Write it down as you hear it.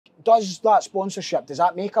does that sponsorship, does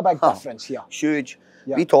that make a big difference here? Huge.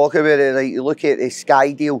 Yeah. We talk about it, like you look at the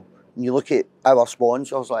Sky deal and you look at our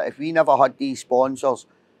sponsors, like if we never had these sponsors,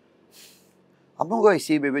 I'm not going to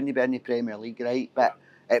say we wouldn't be in the Premier League, right? But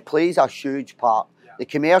it plays a huge part. Yeah. The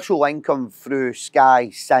commercial income through Sky,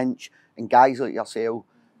 Cinch and guys like yourself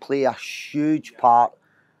play a huge part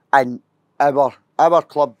in our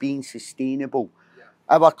club being sustainable.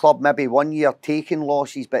 Our club maybe 1 year taking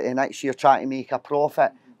losses, but the next year trying to make a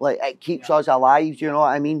profit. Like, it keeps us alive, do you know what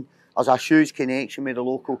I mean? There's a huge connection with the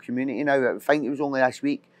local community now. I think it was only this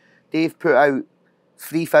week. They've put out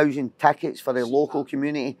 3,000 tickets for the local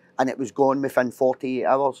community and it was gone within 48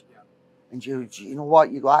 hours. And you know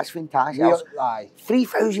what? You go, that's fantastic.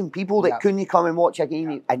 3,000 people that couldn't come and watch a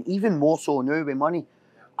game, and even more so now with money,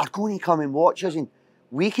 are going to come and watch us, and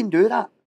we can do that.